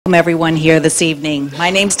everyone here this evening. My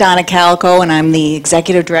name's Donna Calico, and I'm the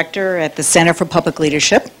Executive Director at the Center for Public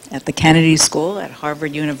Leadership at the Kennedy School at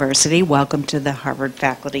Harvard University. Welcome to the Harvard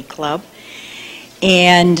Faculty Club.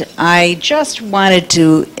 And I just wanted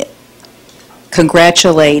to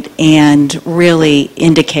congratulate and really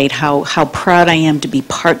indicate how proud I am to be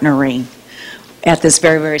partnering at this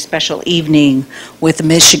very, very special evening with the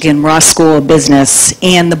Michigan Ross School of Business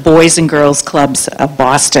and the Boys and Girls Clubs of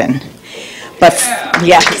Boston. But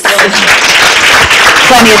yes,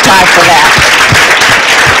 plenty of time for that.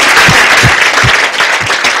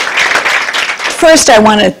 First, I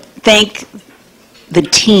want to thank the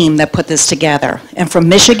team that put this together. And from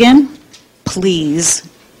Michigan, please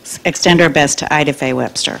extend our best to Ida Faye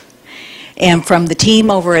Webster. And from the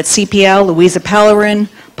team over at CPL, Louisa Pellerin,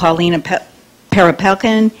 Paulina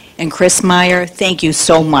Perapelkin, and Chris Meyer, thank you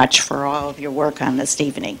so much for all of your work on this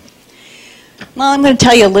evening. Well, I'm going to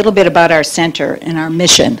tell you a little bit about our center and our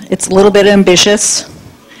mission. It's a little bit ambitious,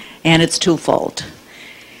 and it's twofold.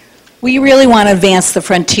 We really want to advance the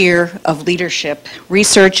frontier of leadership,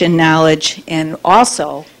 research and knowledge, and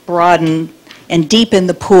also broaden and deepen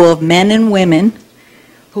the pool of men and women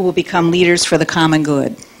who will become leaders for the common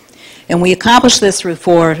good. And we accomplish this through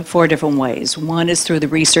four different ways. One is through the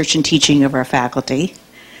research and teaching of our faculty.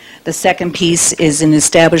 The second piece is in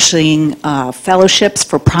establishing fellowships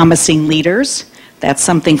for promising leaders. That's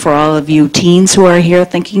something for all of you teens who are here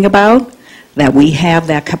thinking about, that we have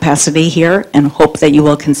that capacity here, and hope that you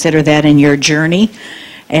will consider that in your journey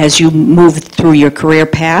as you move through your career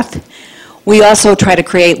path. We also try to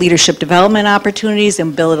create leadership development opportunities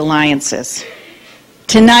and build alliances.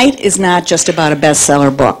 Tonight is not just about a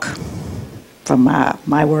bestseller book, from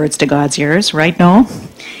my words to God's ears, right, Noel?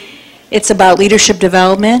 It's about leadership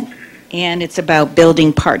development, and it's about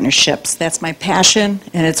building partnerships. That's my passion,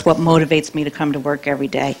 and it's what motivates me to come to work every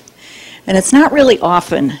day. And it's not really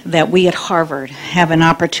often that we at Harvard have an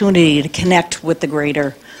opportunity to connect with the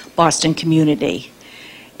greater Boston community.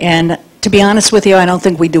 And to be honest with you, I don't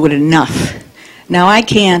think we do it enough. Now, I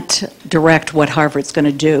can't direct what Harvard's going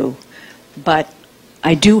to do, but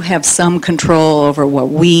I do have some control over what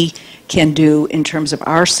we can do in terms of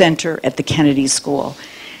our center at the Kennedy School.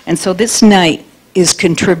 And so this night is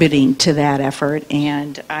contributing to that effort,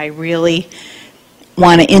 and I really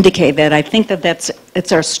want to indicate that I think that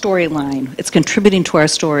it's our storyline. It's contributing to our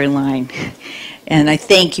storyline, and I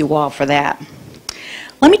thank you all for that.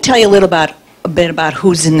 Let me tell you a bit about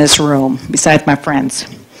who's in this room, besides my friends.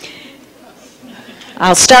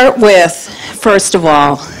 I'll start with, first of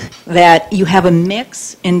all, that you have a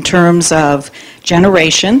mix in terms of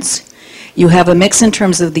generations. You have a mix in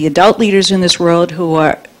terms of the adult leaders in this world who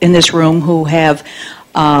are in this room who have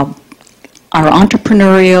are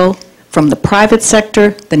entrepreneurial from the private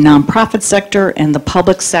sector, the nonprofit sector, and the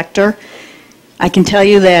public sector. I can tell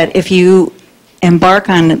you that if you embark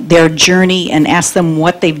on their journey and ask them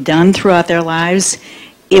what they've done throughout their lives,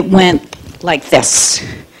 it went like this.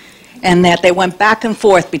 And that they went back and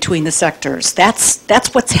forth between the sectors.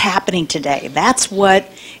 That's what's happening today. That's what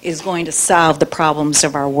is going to solve the problems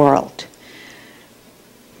of our world.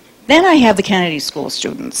 Then I have the Kennedy School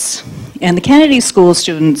students. And the Kennedy School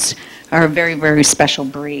students are a very, very special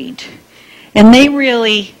breed. And they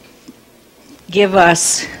really give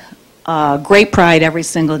us great pride every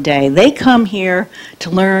single day. They come here to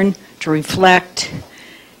learn, to reflect,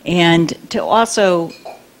 and to also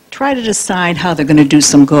try to decide how they're going to do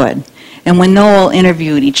some good. And when Noel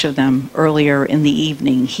interviewed each of them earlier in the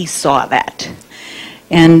evening, he saw that.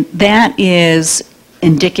 And that is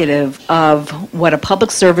indicative of what a public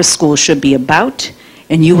service school should be about,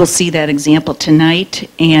 and you will see that example tonight,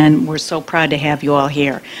 and we're so proud to have you all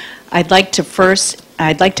here. I'd like to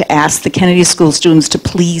ask the Kennedy School students to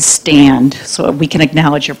please stand so we can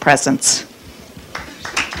acknowledge your presence.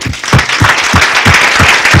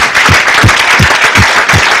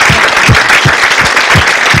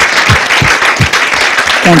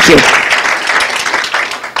 Thank you.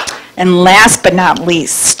 And last but not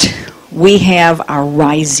least, we have our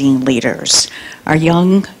rising leaders, our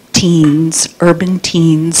young teens, urban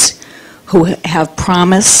teens who have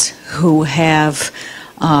promise, who have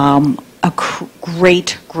a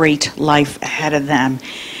great, great life ahead of them.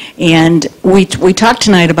 And we talked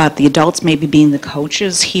tonight about the adults maybe being the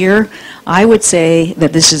coaches here. I would say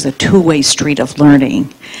that this is a two-way street of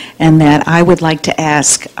learning, and that I would like to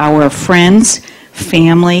ask our friends,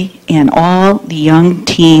 family, and all the young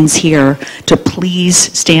teens here to please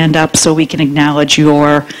stand up so we can acknowledge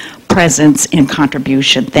your presence and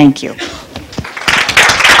contribution. Thank you.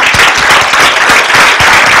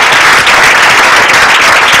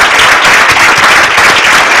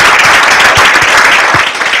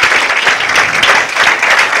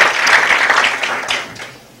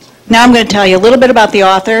 Now I'm going to tell you a little bit about the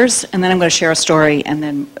authors, and then I'm going to share a story, and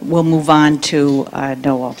then we'll move on to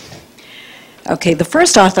Noel. Okay, the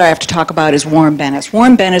first author I have to talk about is Warren Bennis.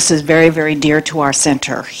 Warren Bennis is very, very dear to our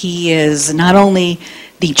center. He is not only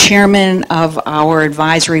the chairman of our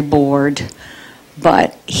advisory board,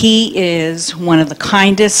 but he is one of the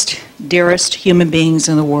kindest, dearest human beings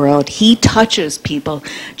in the world. He touches people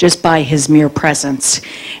just by his mere presence.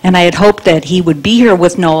 And I had hoped that he would be here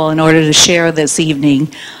with Noel in order to share this evening,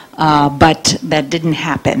 but that didn't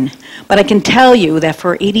happen. But I can tell you that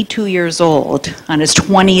for 82 years old, on his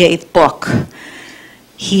 28th book,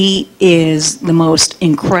 he is the most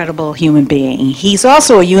incredible human being. He's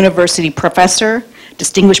also a university professor,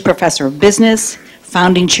 distinguished professor of business,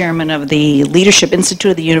 founding chairman of the Leadership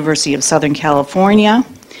Institute of the University of Southern California.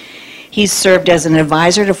 He's served as an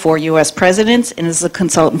advisor to 4 U.S. presidents and is a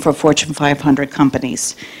consultant for Fortune 500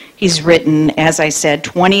 companies. He's written, as I said,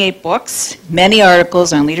 28 books, many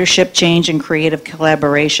articles on leadership, change, and creative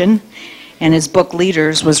collaboration. And his book,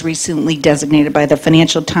 Leaders, was recently designated by the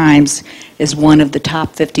Financial Times as one of the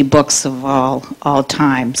top 50 books of all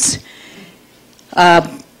times.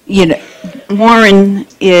 Warren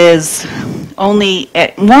is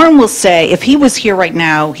Warren will say, if he was here right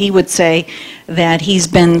now, he would say that he's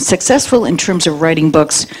been successful in terms of writing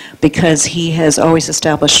books because he has always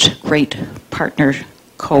established great partner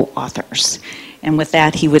co-authors. And with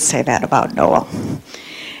that, he would say that about Noel.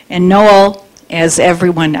 And Noel, as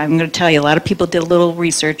everyone, I'm going to tell you, a lot of people did a little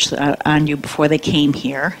research on you before they came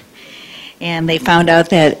here. And they found out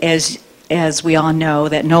that, as we all know,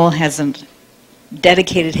 that Noel hasn't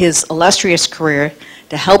dedicated his illustrious career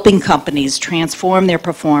to helping companies transform their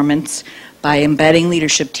performance by embedding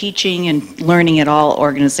leadership teaching and learning at all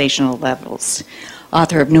organizational levels.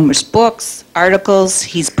 Author of numerous books, articles,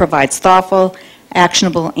 he provides thoughtful,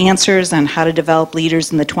 actionable answers on how to develop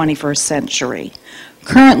leaders in the 21st century.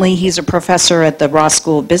 Currently, he's a professor at the Ross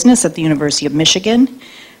School of Business at the University of Michigan.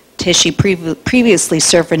 Tichy previously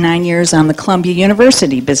served for 9 years on the Columbia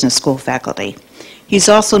University Business School faculty. He's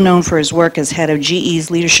also known for his work as head of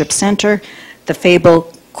GE's Leadership Center, the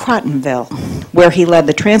fabled Crotonville, where he led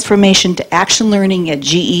the transformation to action learning at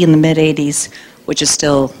GE in the mid-'80s, which is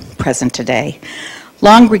still present today.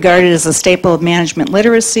 Long regarded as a staple of management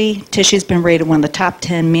literacy, Tichy's been rated one of the top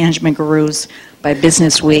 10 management gurus by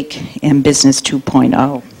Business Week and Business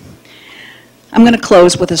 2.0. I'm going to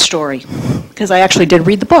close with a story, because I actually did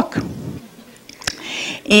read the book.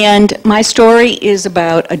 And my story is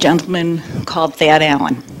about a gentleman called Thad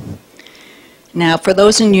Allen. Now, for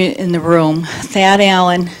those in the room, Thad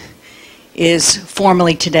Allen is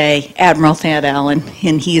formally today Admiral Thad Allen,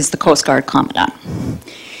 and he is the Coast Guard Commandant.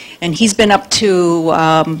 And he's been up to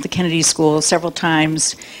the Kennedy School several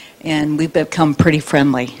times, and we've become pretty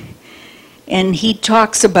friendly. And he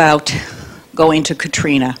talks about going to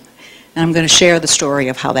Katrina, and I'm going to share the story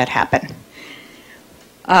of how that happened.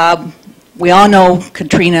 We all know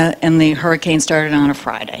Katrina and the hurricane started on a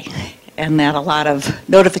Friday, and that a lot of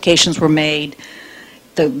notifications were made.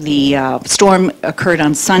 The storm occurred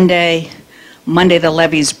on Sunday. Monday the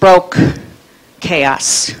levees broke.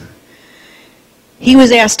 Chaos. He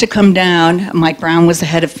was asked to come down. Mike Brown was the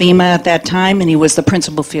head of FEMA at that time, and he was the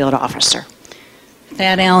principal field officer.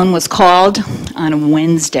 Thad Allen was called on a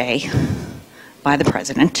Wednesday by the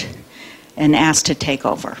president and asked to take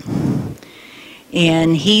over.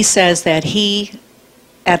 And he says that he,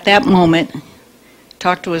 at that moment,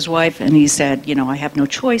 talked to his wife and he said, you know, I have no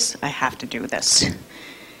choice, I have to do this.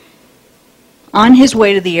 On his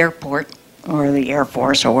way to the airport, or the Air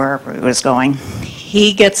Force, or wherever he was going,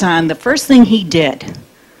 he gets on, the first thing he did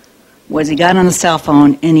was he got on the cell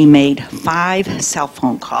phone and he made 5 cell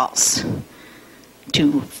phone calls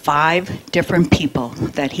to 5 different people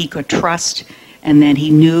that he could trust and that he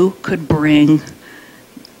knew could bring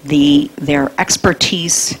their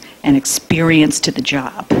expertise and experience to the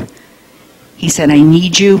job. He said, I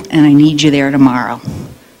need you, and I need you there tomorrow.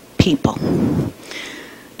 People.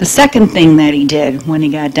 The second thing that he did when he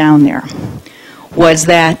got down there was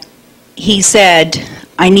that he said,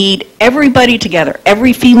 I need everybody together,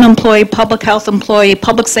 every female employee, public health employee,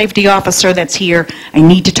 public safety officer that's here, I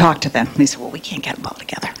need to talk to them. And they said, well, we can't get them all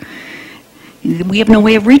together. We have no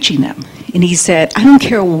way of reaching them. And he said, I don't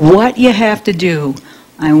care what you have to do,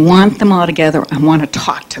 I want them all together, I want to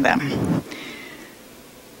talk to them.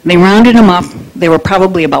 They rounded them up. There were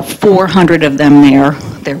probably about 400 of them there.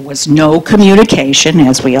 There was no communication,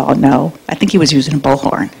 as we all know. I think he was using a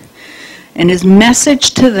bullhorn. And his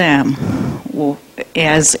message to them,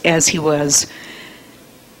 as he was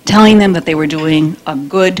telling them that they were doing a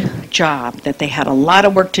good job, that they had a lot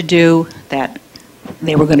of work to do, that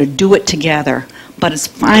they were going to do it together, but his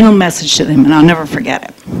final message to them, and I'll never forget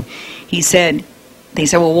it, They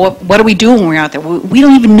said, well, what do we do when we're out there? We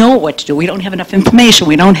don't even know what to do. We don't have enough information.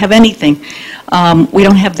 We don't have anything. We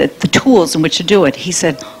don't have the tools in which to do it. He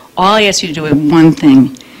said, all I ask you to do is one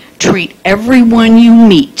thing. Treat everyone you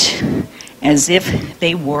meet as if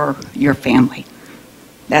they were your family.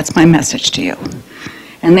 That's my message to you.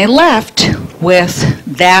 And they left with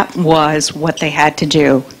that was what they had to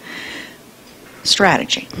do.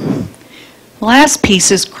 Strategy. The last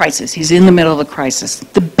piece is crisis. He's in the middle of a crisis.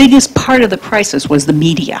 The biggest part of the crisis was the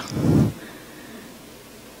media.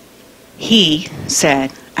 He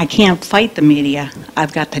said, I can't fight the media.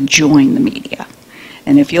 I've got to join the media.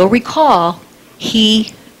 And if you'll recall,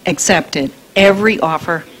 he accepted every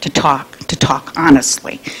offer to talk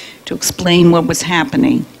honestly, to explain what was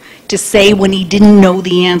happening, to say when he didn't know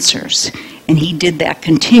the answers. And he did that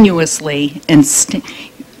continuously and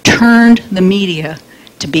turned the media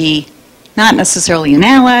to be not necessarily an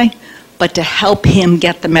ally, but to help him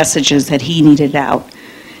get the messages that he needed out.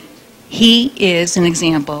 He is an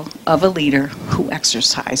example of a leader who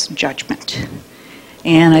exercised judgment.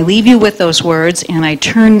 And I leave you with those words, and I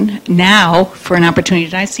turn now for an opportunity.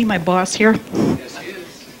 Did I see my boss here? Yes, he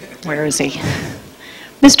is. Where is he?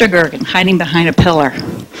 Mr. Gergen, hiding behind a pillar.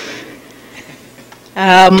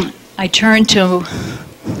 I turn to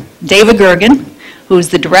David Gergen, who's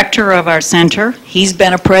the director of our center. He's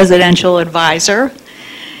been a presidential advisor,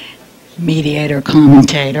 mediator,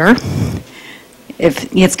 commentator.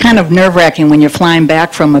 It's kind of nerve-wracking when you're flying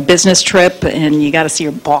back from a business trip and you got to see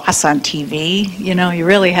your boss on TV. You know, you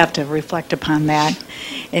really have to reflect upon that.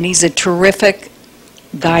 And he's a terrific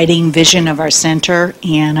guiding vision of our center,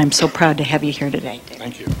 and I'm so proud to have you here today.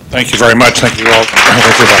 Thank you. Thank you very much. Thank you all.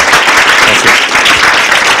 Thank you.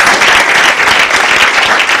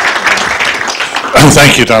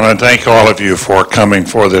 Thank you, Donna, and thank all of you for coming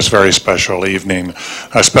for this very special evening.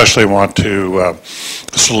 I especially want to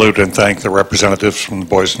salute and thank the representatives from the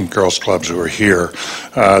Boys and Girls Clubs who are here.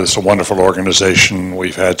 It's a wonderful organization.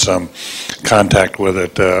 We've had some contact with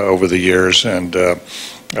it over the years, and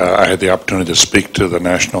I had the opportunity to speak to the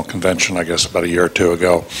national convention, I guess, about a year or two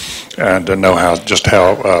ago, and to know just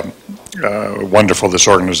how wonderful this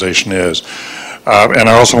organization is. And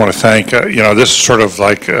I also want to thank, this is sort of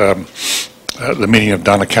like the meeting of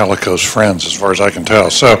Donna Calico's friends, as far as I can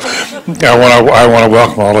tell. So I want to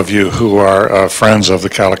welcome all of you who are friends of the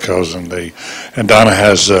Calicos, and Donna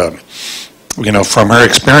has, from her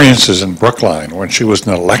experiences in Brookline, when she was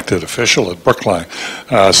an elected official at Brookline,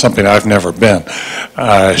 something I've never been,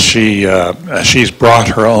 she's brought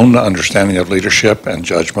her own understanding of leadership and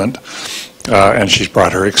judgment, and she's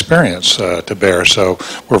brought her experience to bear. So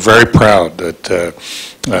we're very proud that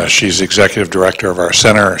she's executive director of our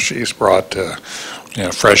center. She's brought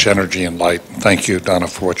fresh energy and light. Thank you, Donna,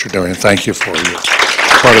 for what you're doing. Thank you for your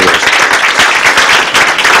part of this.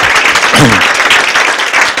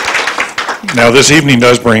 Now, this evening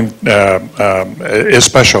does is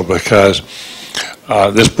special because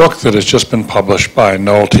this book that has just been published by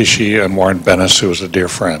Noel Tichy and Warren Bennis, who is a dear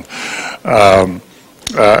friend,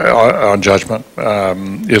 on Judgment,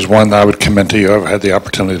 is one that I would commend to you. I've had the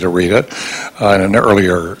opportunity to read it in an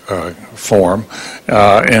earlier form,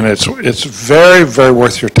 and it's very, very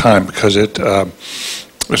worth your time because it's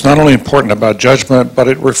not only important about judgment, but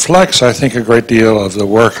it reflects, I think, a great deal of the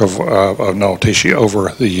work of Noel Tichy over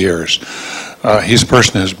the years. He's a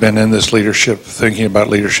person who's been in this thinking about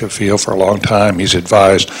leadership field for a long time. He's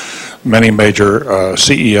advised many major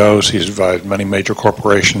CEOs, he's advised many major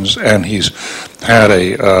corporations, and he's had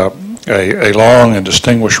a long and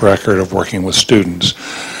distinguished record of working with students.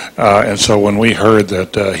 And so when we heard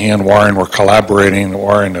that he and Warren were collaborating,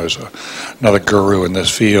 Warren is another guru in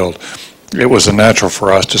this field, it was a natural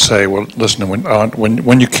for us to say, well, listen,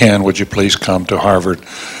 when you can, would you please come to Harvard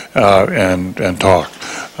and talk,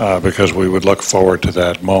 because we would look forward to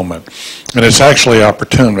that moment. And it's actually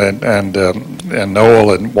opportune, and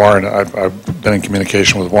Noel and Warren, I've been in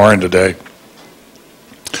communication with Warren today.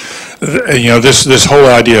 This whole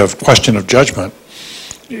idea of question of judgment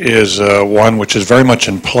is one which is very much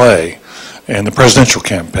in play in the presidential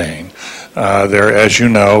campaign. There, as you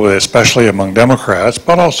know, especially among Democrats,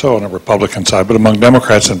 but also on the Republican side, but among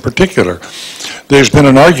Democrats in particular, there's been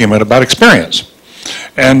an argument about experience.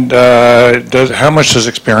 And how much does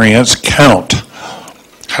experience count?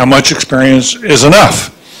 How much experience is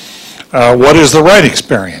enough? What is the right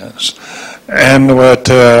experience? And what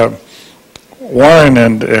Warren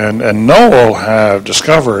and Noel have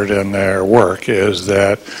discovered in their work is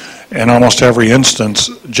that in almost every instance,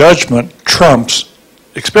 judgment trumps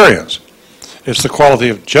experience. It's the quality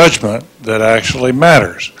of judgment that actually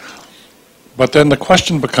matters. But then the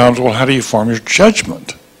question becomes, well, how do you form your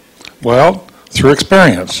judgment? Well, through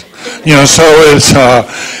experience. You know, so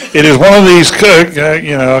it is one of these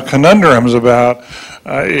you know, conundrums about.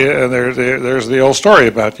 There's the old story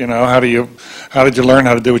about, you know, how did you learn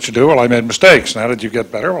how to do what you do? Well, I made mistakes. And how did you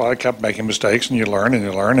get better? Well, I kept making mistakes, and you learn and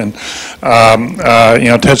you learn. And you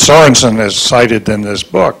know, Ted Sorensen is cited in this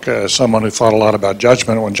book as someone who thought a lot about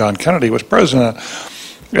judgment when John Kennedy was president.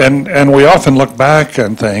 And we often look back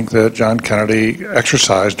and think that John Kennedy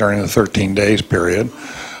exercised during the 13 days period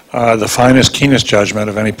the finest, keenest judgment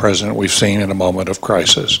of any president we've seen in a moment of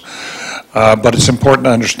crisis. But it's important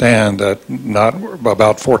to understand that not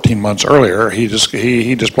about 14 months earlier, he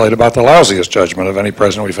displayed about the lousiest judgment of any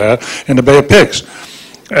president we've had in the Bay of Pigs.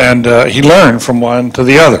 And he learned from one to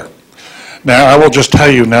the other. Now, I will just tell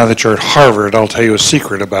you, now that you're at Harvard, I'll tell you a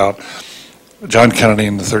secret about John Kennedy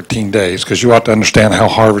in the 13 days, because you ought to understand how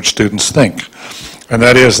Harvard students think. And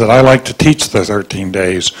that is that I like to teach the 13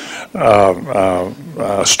 days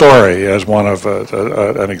story as one of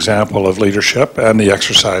an example of leadership and the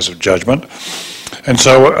exercise of judgment. And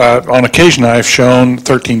so on occasion I've shown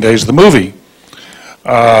 13 Days the movie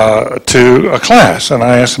to a class, and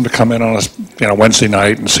I asked them to come in on a Wednesday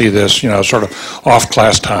night and see this, sort of off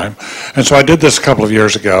class time. And so I did this a couple of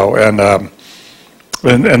years ago, and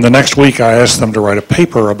the next week I asked them to write a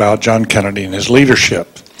paper about John Kennedy and his leadership.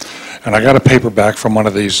 And I got a paper back from one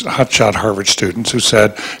of these hotshot Harvard students who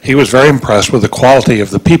said he was very impressed with the quality of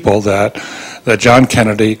the people that John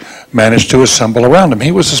Kennedy managed to assemble around him.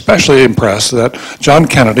 He was especially impressed that John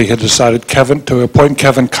Kennedy had decided to appoint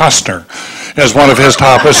Kevin Costner as one of his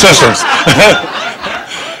top assistants.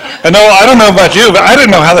 And no, I don't know about you, but I didn't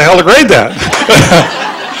know how the hell to grade that.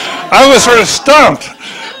 I was sort of stumped.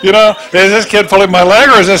 Is this kid pulling my leg,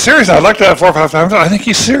 or is this serious? I looked at it 4 or 5 times. I think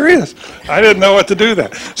he's serious. I didn't know what to do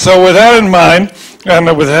that. So with that in mind,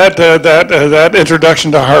 and with that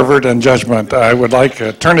introduction to Harvard and judgment, I would like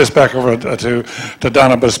to turn this back over to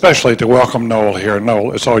Donna, but especially to welcome Noel here.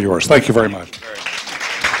 Noel, it's all yours. Thank you very much.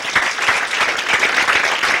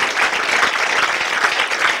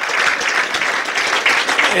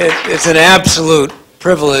 It's an absolute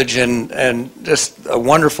privilege and just a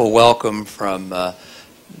wonderful welcome from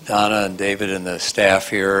Donna and David and the staff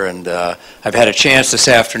here, and I've had a chance this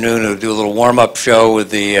afternoon to do a little warm-up show with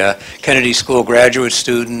the Kennedy School graduate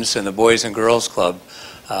students and the Boys and Girls Club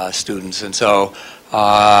students. And so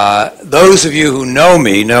those of you who know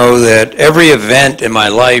me know that every event in my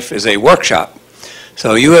life is a workshop.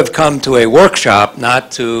 So you have come to a workshop,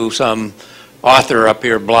 not to some author up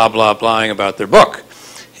here blah, blah, blahing about their book.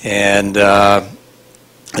 And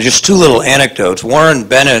just 2 little anecdotes. Warren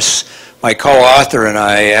Bennis, my co-author, and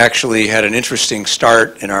I actually had an interesting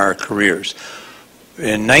start in our careers.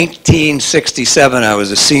 In 1967, I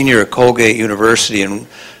was a senior at Colgate University, and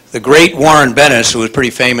the great Warren Bennis, who was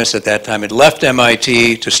pretty famous at that time, had left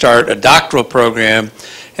MIT to start a doctoral program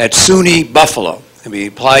at SUNY Buffalo, the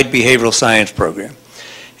Applied Behavioral Science program.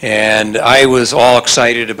 And I was all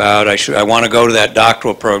excited about, I want to go to that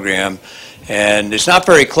doctoral program. And it's not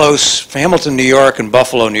very close. Hamilton, New York and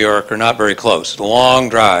Buffalo, New York are not very close. It's a long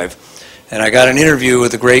drive. And I got an interview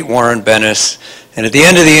with the great Warren Bennis, and at the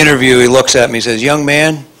end of the interview he looks at me and says, "Young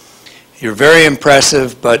man, you're very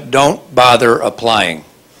impressive, but don't bother applying."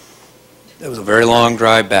 It was a very long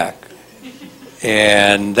drive back.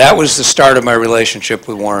 And that was the start of my relationship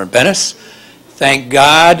with Warren Bennis. Thank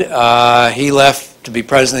God he left to be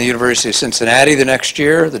president of the University of Cincinnati the next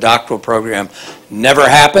year. The doctoral program never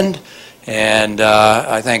happened. And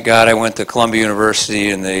I thank God I went to Columbia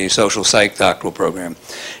University in the social psych doctoral program.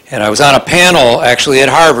 And I was on a panel actually at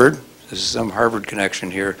Harvard, this is some Harvard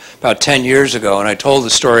connection here, about 10 years ago, and I told the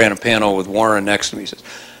story on a panel with Warren next to me. He says,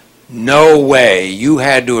 "No way, you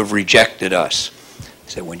had to have rejected us."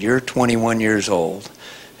 He said, "When you're 21 years old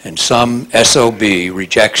and some SOB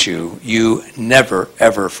rejects you, you never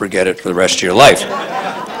ever forget it for the rest of your life."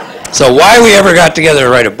 So why we ever got together to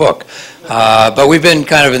write a book? But we've been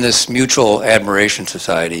kind of in this mutual admiration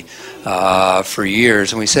society for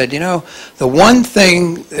years. And we said, the one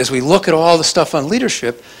thing, as we look at all the stuff on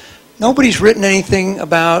leadership, nobody's written anything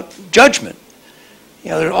about judgment.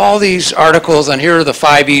 There are all these articles on here are the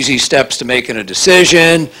 5 easy steps to making a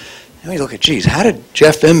decision. And we look at, geez, how did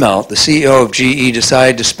Jeff Immelt, the CEO of GE,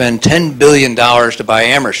 decide to spend $10 billion to buy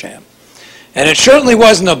Amersham? And it certainly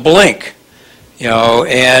wasn't a blink.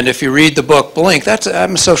 And if you read the book Blink,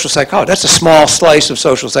 I'm a social psychologist. That's a small slice of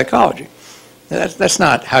social psychology. That's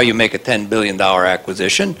not how you make a $10 billion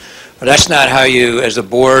acquisition. Or that's not how you, as a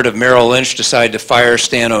board of Merrill Lynch, decide to fire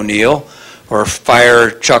Stan O'Neill or fire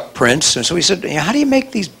Chuck Prince. And so we said, how do you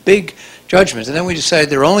make these big judgments? And then we decided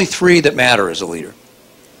there are only 3 that matter as a leader.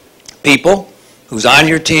 People, who's on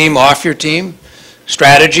your team, off your team,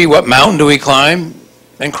 strategy, what mountain do we climb,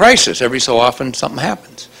 and crisis. Every so often something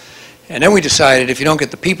happens. And then we decided if you don't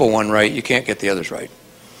get the people one right, you can't get the others right.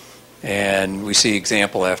 And we see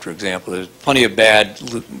example after example. There's plenty of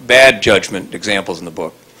bad judgment examples in the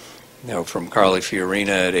book. You know, from Carly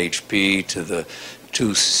Fiorina at HP to the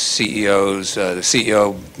two CEOs, the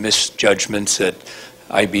CEO misjudgments at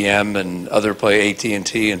IBM and other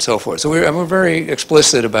AT&T and so forth. So we're very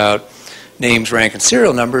explicit about names, rank, and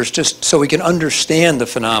serial numbers just so we can understand the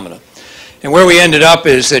phenomena. And where we ended up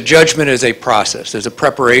is that judgment is a process. There's a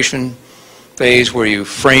preparation phase where you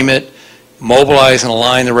frame it, mobilize and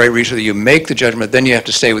align the right resources, you make the judgment, then you have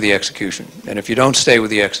to stay with the execution. And if you don't stay with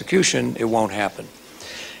the execution, it won't happen.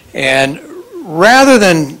 And rather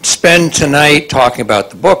than spend tonight talking about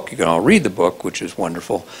the book, you can all read the book, which is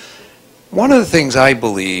wonderful. One of the things I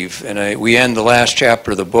believe, and we end the last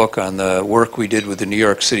chapter of the book on the work we did with the New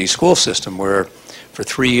York City school system, where for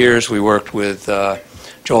 3 years we worked with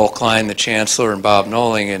Joel Klein, the chancellor, and Bob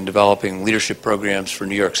Knowling in developing leadership programs for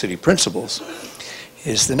New York City principals,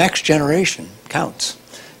 is the next generation counts.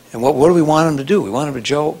 And what do we want them to do? We want them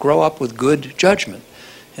to grow up with good judgment.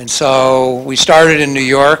 And so we started in New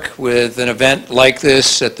York with an event like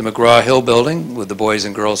this at the McGraw-Hill building with the Boys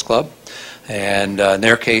and Girls Club. And in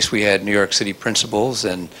their case, we had New York City principals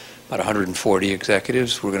and about 140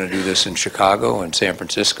 executives. We're going to do this in Chicago and San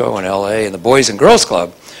Francisco and LA. And the Boys and Girls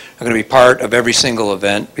Club are going to be part of every single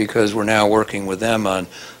event because we're now working with them on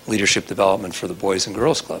leadership development for the Boys and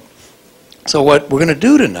Girls Club. So what we're going to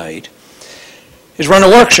do tonight is run a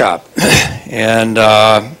workshop. And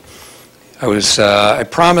I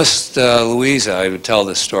promised Louisa I would tell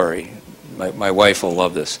this story. My wife will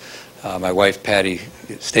love this. My wife, Patty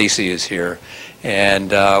Stacy, is here.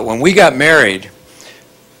 And when we got married,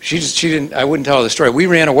 she didn't. I wouldn't tell her the story. We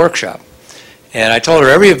ran a workshop. And I told her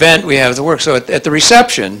every event we have to work. So at the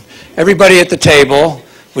reception, everybody at the table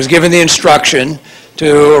was given the instruction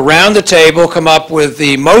to, around the table, come up with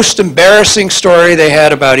the most embarrassing story they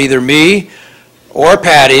had about either me or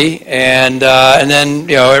Patty, and then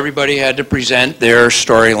everybody had to present their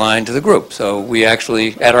storyline to the group. So we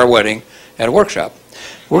actually, at our wedding, had a workshop.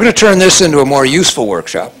 We're going to turn this into a more useful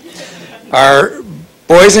workshop. Our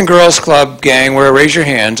Boys and Girls Club gang, raise your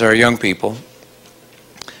hands, our young people.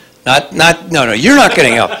 No, you're not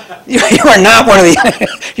getting up. You are not one of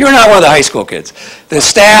the high school kids. The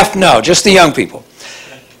staff, no, just the young people.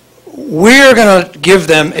 We're going to give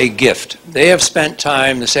them a gift. They have spent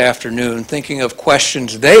time this afternoon thinking of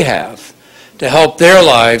questions they have to help their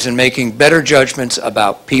lives in making better judgments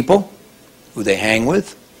about people, who they hang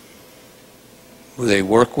with, who they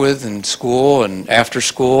work with in school and after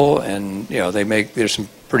school, and there's some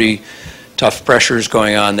pretty tough pressures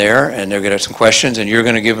going on there, and they're going to have some questions, and you're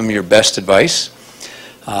going to give them your best advice,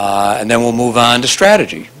 and then we'll move on to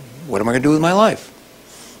strategy. What am I going to do with my life?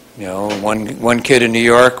 One kid in New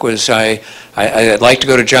York was, I'd like to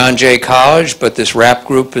go to John Jay College, but this rap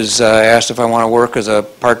group has asked if I want to work as a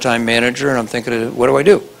part-time manager, and I'm thinking, what do I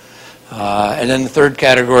do? And then the third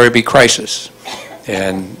category would be crisis.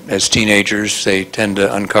 And as teenagers, they tend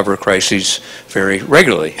to uncover crises very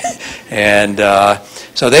regularly. And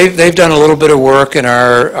so they've done a little bit of work, and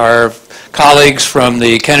our colleagues from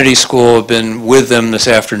the Kennedy School have been with them this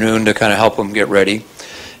afternoon to kind of help them get ready.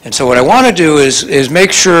 And so what I want to do is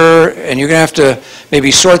make sure, and you're going to have to maybe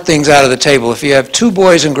sort things out of the table. If you have two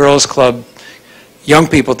Boys and Girls Club young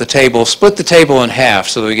people at the table, split the table in half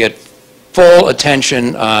so that we get full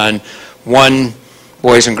attention on one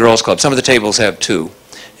Boys and Girls Club. Some of the tables have two,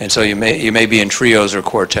 and so you may be in trios or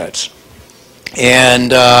quartets.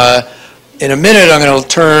 And in a minute, I'm going to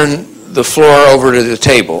turn the floor over to the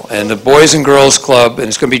table, and the Boys and Girls Club, and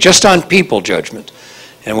it's going to be just on people judgment.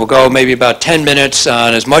 And we'll go maybe about 10 minutes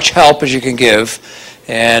on as much help as you can give.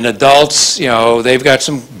 And adults, they've got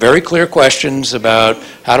some very clear questions about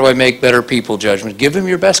how do I make better people judgment. Give them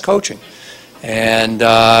your best coaching. And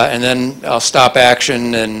then I'll stop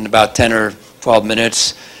action in about 10 or 12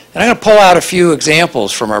 minutes. And I'm going to pull out a few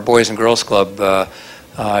examples from our Boys and Girls Club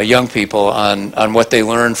young people on what they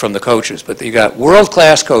learned from the coaches. But you got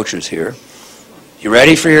world-class coaches here. You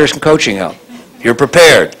ready for your coaching help? You're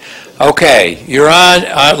prepared. Okay, you're on,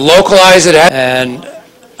 localize it, and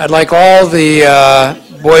I'd like all the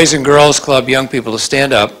Boys and Girls Club young people to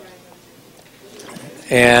stand up.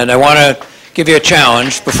 And I want to give you a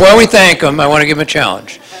challenge. Before we thank them, I want to give them a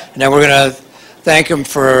challenge. And then we're going to thank them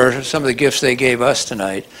for some of the gifts they gave us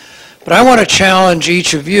tonight. But I want to challenge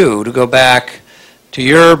each of you to go back to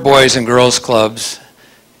your Boys and Girls Clubs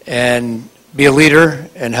and be a leader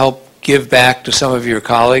and help give back to some of your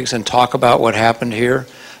colleagues and talk about what happened here.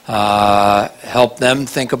 Help them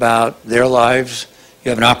think about their lives You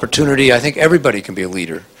have an opportunity. I think everybody can be a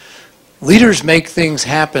leader. Leaders make things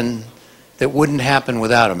happen that wouldn't happen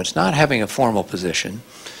without them. It's not having a formal position.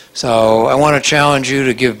 So I want to challenge you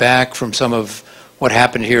to give back from some of what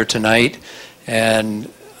happened here tonight.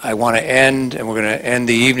 And I want to end, and we're going to end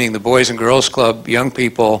the evening. The Boys and Girls Club young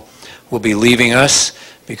people will be leaving us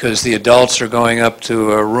because the adults are going up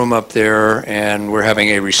to a room up there, and we're having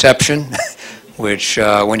a reception, which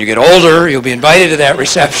when you get older, you'll be invited to that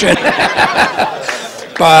reception.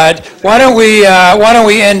 But why don't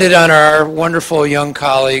we end it on our wonderful young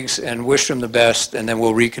colleagues and wish them the best, and then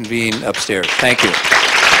we'll reconvene upstairs. Thank you.